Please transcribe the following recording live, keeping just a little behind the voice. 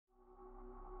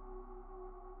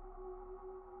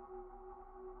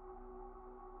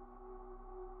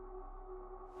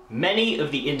Many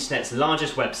of the internet's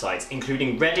largest websites,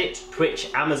 including Reddit,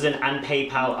 Twitch, Amazon and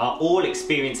PayPal, are all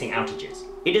experiencing outages.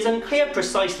 It is unclear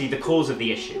precisely the cause of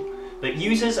the issue, but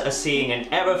users are seeing an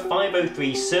error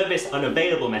 503 service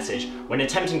unavailable message when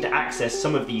attempting to access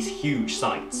some of these huge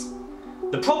sites.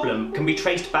 The problem can be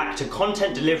traced back to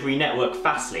content delivery network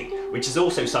Fastly, which is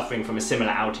also suffering from a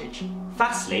similar outage.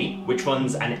 Fastly, which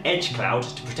runs an edge cloud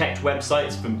to protect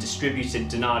websites from distributed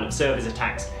denial of service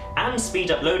attacks and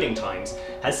speed up loading times,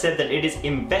 has said that it is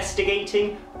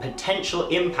investigating potential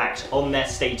impact on their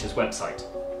status website.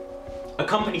 A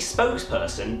company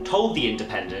spokesperson told The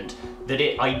Independent that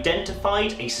it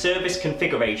identified a service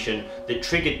configuration that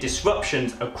triggered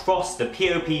disruptions across the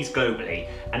POPs globally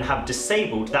and have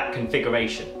disabled that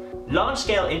configuration.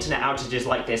 Large-scale internet outages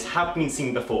like this have been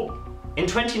seen before. In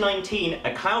 2019,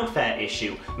 a Cloudflare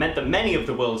issue meant that many of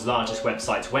the world's largest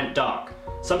websites went dark,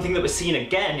 something that was seen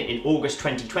again in August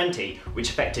 2020, which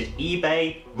affected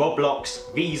eBay,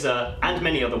 Roblox, Visa, and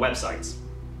many other websites.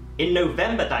 In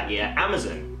November that year,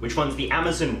 Amazon, which runs the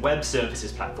Amazon Web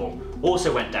Services platform,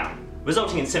 also went down,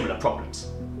 resulting in similar problems.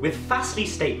 With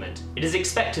Fastly's statement, it is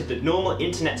expected that normal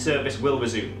internet service will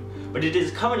resume, but it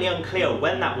is currently unclear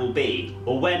when that will be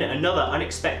or when another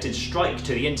unexpected strike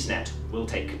to the internet will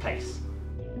take place.